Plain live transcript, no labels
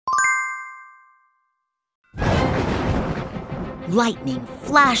Lightning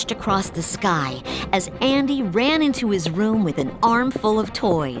flashed across the sky as Andy ran into his room with an armful of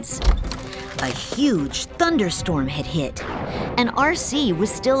toys. A huge thunderstorm had hit, and RC was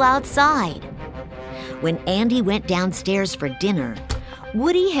still outside. When Andy went downstairs for dinner,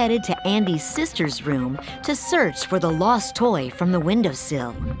 Woody headed to Andy's sister's room to search for the lost toy from the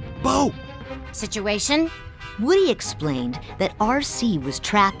windowsill. Bo! Situation? Woody explained that RC was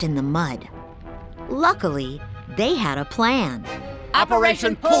trapped in the mud. Luckily, they had a plan.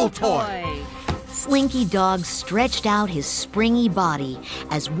 Operation Pull Toy! Slinky Dog stretched out his springy body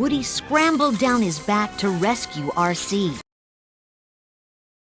as Woody scrambled down his back to rescue RC.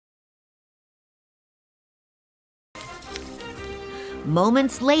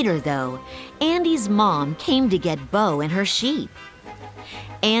 Moments later, though, Andy's mom came to get Bo and her sheep.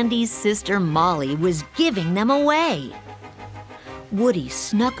 Andy's sister Molly was giving them away. Woody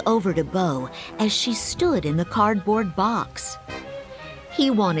snuck over to Bo as she stood in the cardboard box.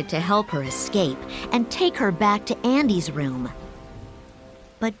 He wanted to help her escape and take her back to Andy's room.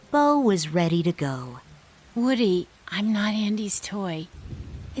 But Bo was ready to go. Woody, I'm not Andy's toy.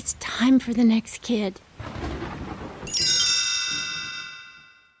 It's time for the next kid.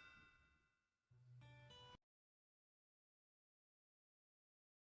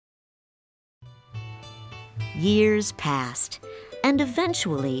 Years passed, and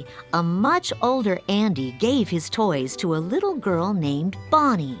eventually, a much older Andy gave his toys to a little girl named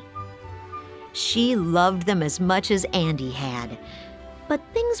Bonnie. She loved them as much as Andy had, but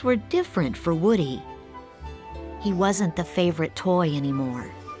things were different for Woody. He wasn't the favorite toy anymore.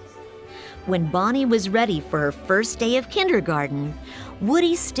 When Bonnie was ready for her first day of kindergarten,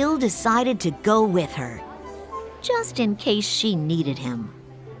 Woody still decided to go with her, just in case she needed him.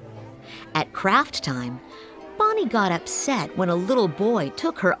 At craft time, Bonnie got upset when a little boy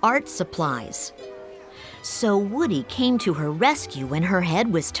took her art supplies. So Woody came to her rescue when her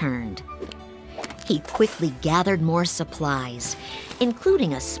head was turned. He quickly gathered more supplies,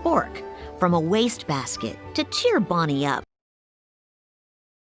 including a spork from a wastebasket to cheer Bonnie up.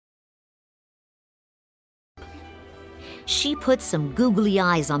 She put some googly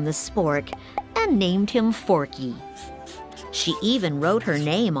eyes on the spork and named him Forky. She even wrote her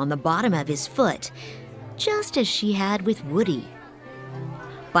name on the bottom of his foot, just as she had with Woody.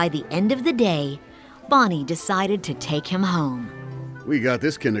 By the end of the day, Bonnie decided to take him home. We got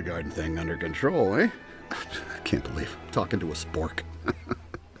this kindergarten thing under control, eh? I can't believe I'm talking to a spork.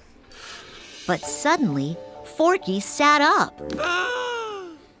 But suddenly, Forky sat up.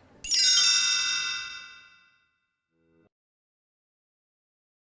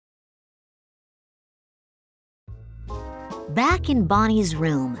 Back in Bonnie's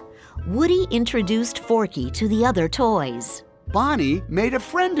room, Woody introduced Forky to the other toys. Bonnie made a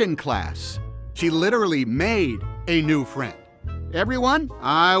friend in class. She literally made a new friend. Everyone,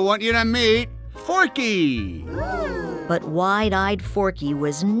 I want you to meet Forky. But wide-eyed Forky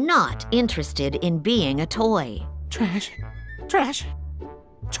was not interested in being a toy. Trash, trash,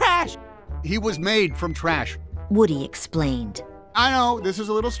 trash! He was made from trash. Woody explained. I know, this is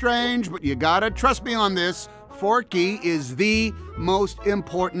a little strange, but you gotta trust me on this. Forky is the most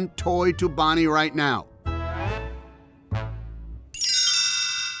important toy to Bonnie right now.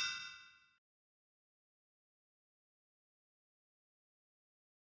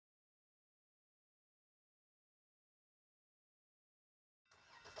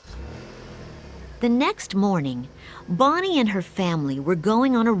 The next morning, Bonnie and her family were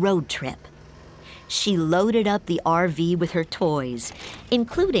going on a road trip. She loaded up the RV with her toys,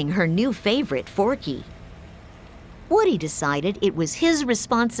 including her new favorite, Forky. Woody decided it was his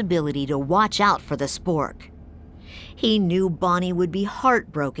responsibility to watch out for the spork. He knew Bonnie would be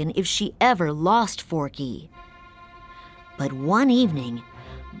heartbroken if she ever lost Forky. But one evening,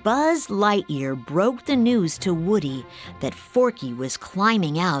 Buzz Lightyear broke the news to Woody that Forky was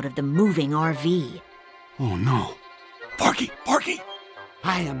climbing out of the moving RV. Oh no. Forky! Forky!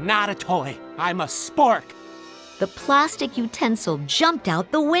 I am not a toy. I'm a spork. The plastic utensil jumped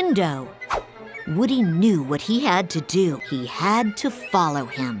out the window. Woody knew what he had to do. He had to follow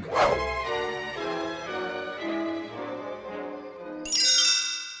him.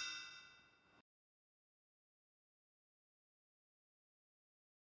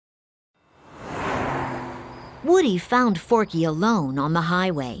 Woody found Forky alone on the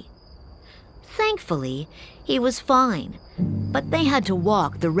highway. Thankfully, he was fine, but they had to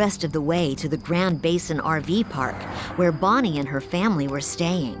walk the rest of the way to the Grand Basin RV Park, where Bonnie and her family were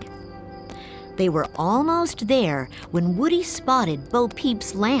staying. They were almost there when Woody spotted Bo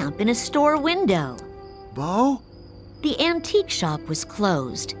Peep's lamp in a store window. Bo? The antique shop was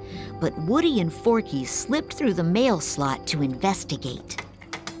closed, but Woody and Forky slipped through the mail slot to investigate.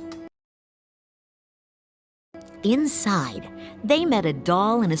 Inside, they met a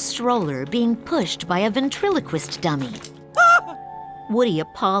doll in a stroller being pushed by a ventriloquist dummy. Woody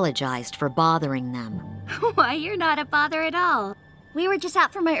apologized for bothering them. Why, you're not a bother at all. We were just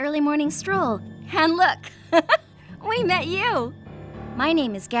out for my early morning stroll. And look, we met you. My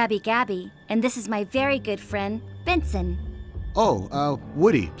name is Gabby, and this is my very good friend, Benson. Oh,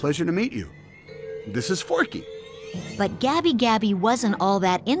 Woody, pleasure to meet you. This is Forky. But Gabby wasn't all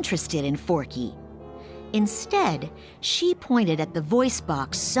that interested in Forky. Instead, she pointed at the voice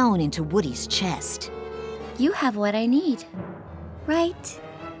box sewn into Woody's chest. You have what I need. Right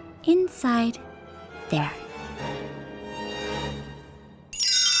inside there.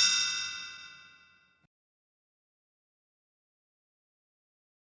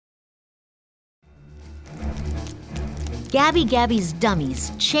 Gabby's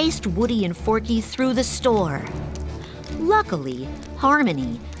dummies chased Woody and Forky through the store. Luckily,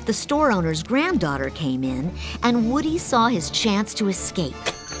 Harmony, the store owner's granddaughter, came in, and Woody saw his chance to escape.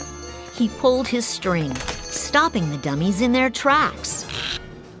 He pulled his string, stopping the dummies in their tracks.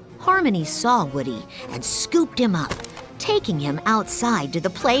 Harmony saw Woody and scooped him up, taking him outside to the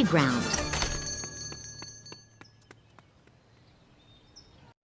playground.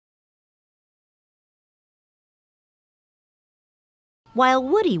 While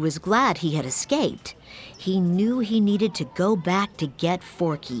Woody was glad he had escaped, he knew he needed to go back to get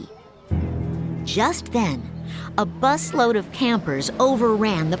Forky. Just then, a busload of campers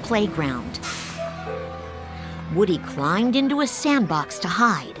overran the playground. Woody climbed into a sandbox to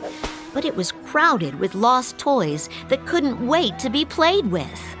hide, but it was crowded with lost toys that couldn't wait to be played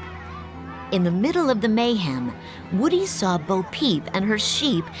with. In the middle of the mayhem, Woody saw Bo Peep and her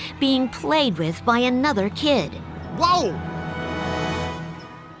sheep being played with by another kid. Whoa!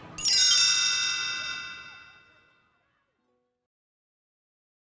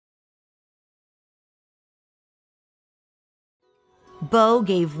 Bo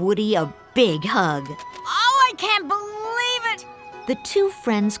gave Woody a big hug. Oh, I can't believe it! The two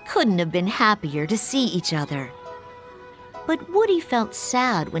friends couldn't have been happier to see each other. But Woody felt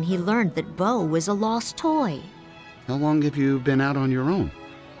sad when he learned that Bo was a lost toy. How long have you been out on your own?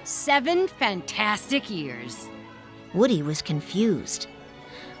 7 fantastic years. Woody was confused.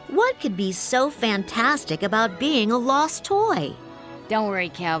 What could be so fantastic about being a lost toy? Don't worry,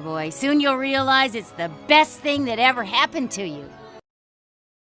 cowboy. Soon you'll realize it's the best thing that ever happened to you.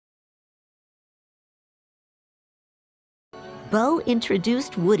 Bo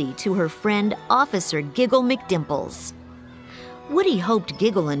introduced Woody to her friend Officer Giggle McDimples. Woody hoped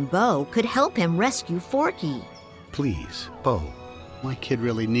Giggle and Bo could help him rescue Forky. Please, Bo, my kid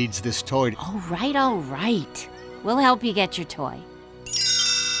really needs this toy. All right. We'll help you get your toy.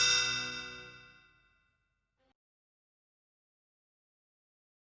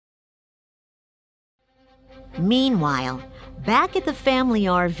 Meanwhile, back at the family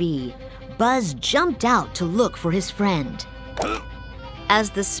RV, Buzz jumped out to look for his friend.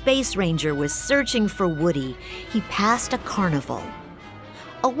 As the Space Ranger was searching for Woody, he passed a carnival.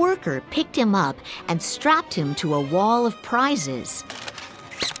 A worker picked him up and strapped him to a wall of prizes.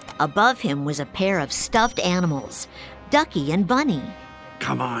 Above him was a pair of stuffed animals, Ducky and Bunny.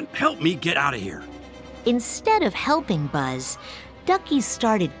 Come on, help me get out of here. Instead of helping Buzz, Ducky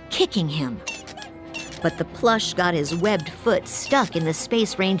started kicking him. But the plush got his webbed foot stuck in the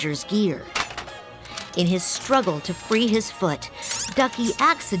Space Ranger's gear. In his struggle to free his foot, Ducky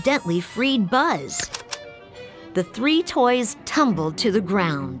accidentally freed Buzz. The 3 toys tumbled to the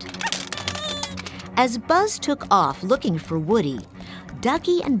ground. As Buzz took off looking for Woody,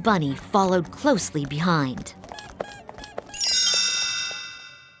 Ducky and Bunny followed closely behind.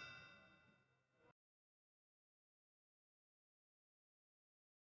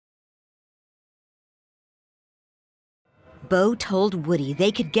 Bo told Woody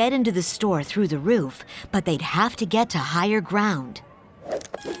they could get into the store through the roof, but they'd have to get to higher ground.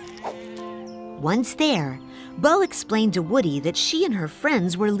 Once there, Bo explained to Woody that she and her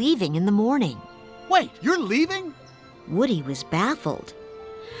friends were leaving in the morning. Wait, you're leaving? Woody was baffled.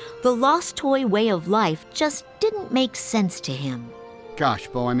 The lost toy way of life just didn't make sense to him. Gosh,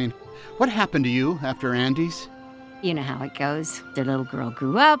 Bo, what happened to you after Andy's? You know how it goes. Their little girl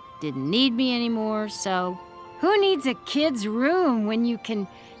grew up, didn't need me anymore, so who needs a kid's room when you can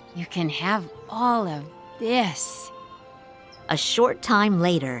have all of this? A short time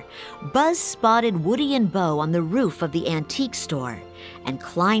later, Buzz spotted Woody and Bo on the roof of the antique store and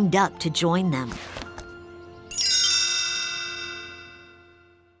climbed up to join them.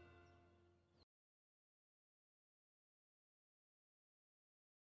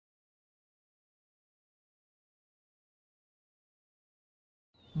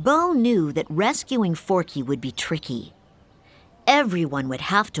 Bo knew that rescuing Forky would be tricky. Everyone would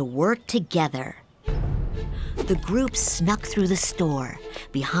have to work together. The group snuck through the store,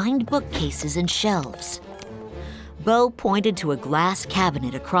 behind bookcases and shelves. Bo pointed to a glass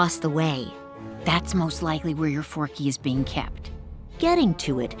cabinet across the way. That's most likely where your Forky is being kept. Getting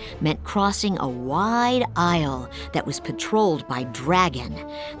to it meant crossing a wide aisle that was patrolled by Dragon,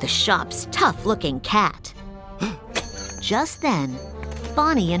 the shop's tough-looking cat. Just then,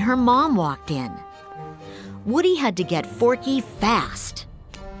 Bonnie and her mom walked in. Woody had to get Forky fast.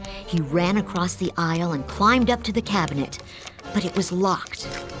 He ran across the aisle and climbed up to the cabinet, but it was locked.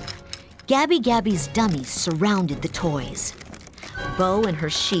 Gabby Gabby's dummies surrounded the toys. Bo and her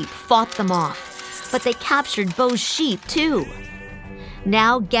sheep fought them off, but they captured Bo's sheep too.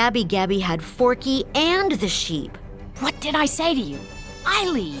 Now Gabby Gabby had Forky and the sheep. What did I say to you? I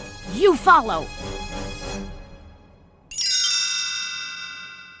lead, you follow.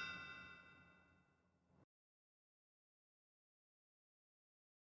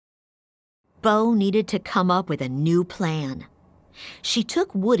 Bo needed to come up with a new plan. She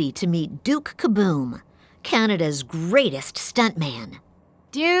took Woody to meet Duke Kaboom, Canada's greatest stuntman.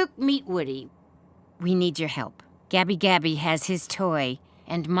 Duke, meet Woody. We need your help. Gabby Gabby has his toy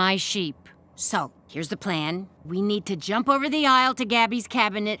and my sheep. So, here's the plan. We need to jump over the aisle to Gabby's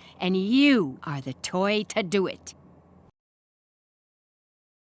cabinet, and you are the toy to do it.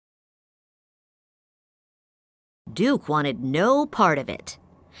 Duke wanted no part of it.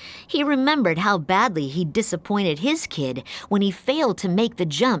 He remembered how badly he'd disappointed his kid when he failed to make the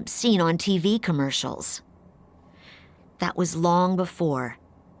jump seen on TV commercials. That was long before,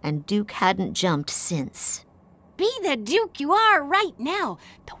 and Duke hadn't jumped since. Be the Duke you are right now,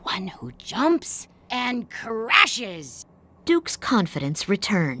 the one who jumps and crashes. Duke's confidence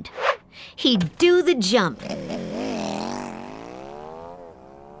returned. He'd do the jump.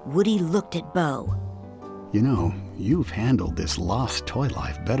 Woody looked at Bo. You know, you've handled this lost toy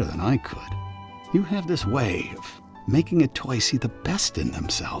life better than I could. You have this way of making a toy see the best in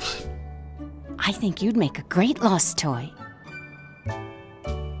themselves. I think you'd make a great lost toy.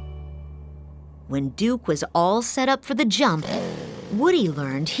 When Duke was all set up for the jump, Woody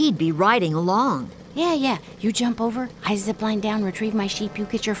learned he'd be riding along. Yeah. You jump over, I zipline down, retrieve my sheep, you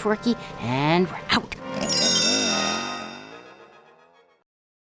get your Forky, and we're out.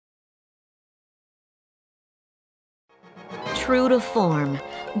 True to form,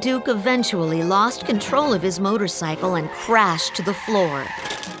 Duke eventually lost control of his motorcycle and crashed to the floor.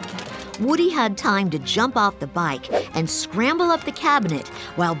 Woody had time to jump off the bike and scramble up the cabinet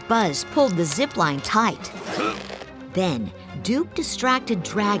while Buzz pulled the zipline tight. Then, Duke distracted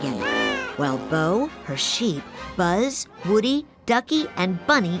Dragon, while Bo, her sheep, Buzz, Woody, Ducky, and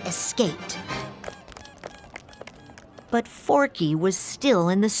Bunny escaped. But Forky was still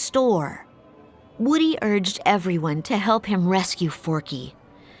in the store. Woody urged everyone to help him rescue Forky,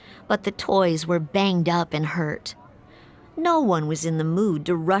 but the toys were banged up and hurt. No one was in the mood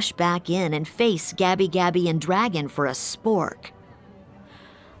to rush back in and face Gabby Gabby and Dragon for a spork.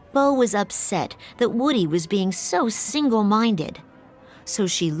 Bo was upset that Woody was being so single-minded, so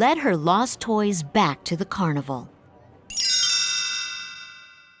she led her lost toys back to the carnival.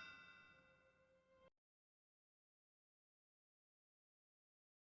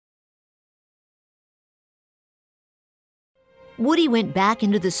 Woody went back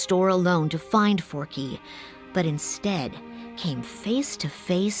into the store alone to find Forky, but instead came face to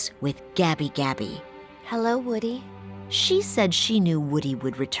face with Gabby Gabby. Hello, Woody. She said she knew Woody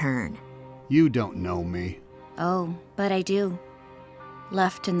would return. You don't know me. Oh, but I do.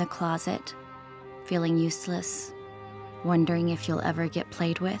 Left in the closet, feeling useless, wondering if you'll ever get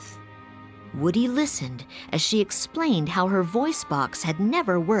played with. Woody listened as she explained how her voice box had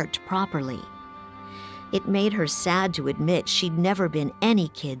never worked properly. It made her sad to admit she'd never been any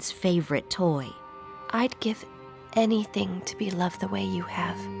kid's favorite toy. I'd give anything to be loved the way you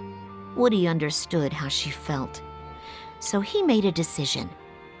have. Woody understood how she felt, so he made a decision.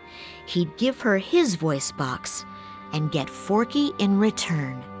 He'd give her his voice box and get Forky in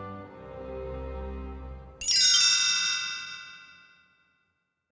return.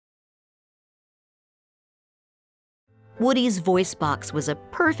 Woody's voice box was a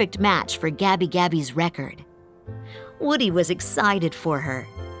perfect match for Gabby Gabby's record. Woody was excited for her.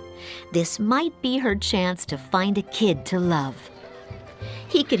 This might be her chance to find a kid to love.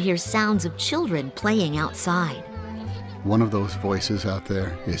 He could hear sounds of children playing outside. One of those voices out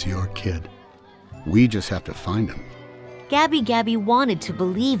there is your kid. We just have to find him. Gabby Gabby wanted to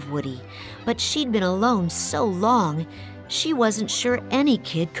believe Woody, but she'd been alone so long, she wasn't sure any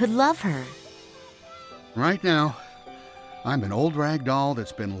kid could love her. Right now, I'm an old rag doll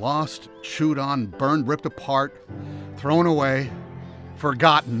that's been lost, chewed on, burned, ripped apart, thrown away,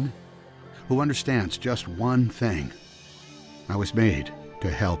 forgotten, who understands just one thing. I was made to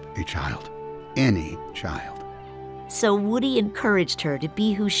help a child. Any child. So Woody encouraged her to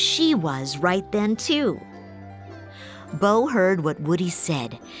be who she was right then, too. Bo heard what Woody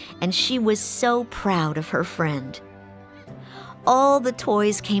said, and she was so proud of her friend. All the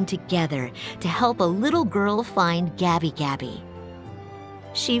toys came together to help a little girl find Gabby Gabby.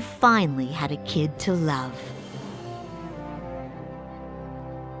 She finally had a kid to love.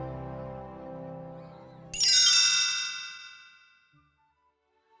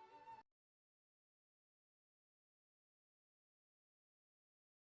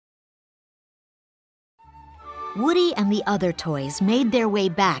 Woody and the other toys made their way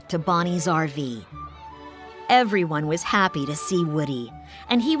back to Bonnie's RV. Everyone was happy to see Woody,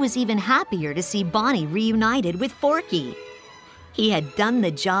 and he was even happier to see Bonnie reunited with Forky. He had done the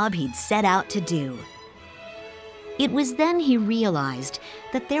job he'd set out to do. It was then he realized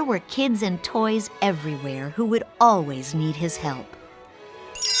that there were kids and toys everywhere who would always need his help.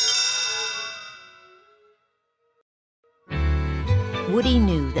 Woody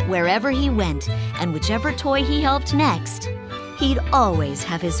knew that wherever he went and whichever toy he helped next, he'd always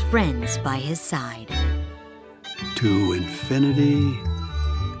have his friends by his side. To infinity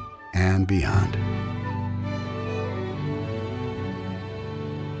and beyond.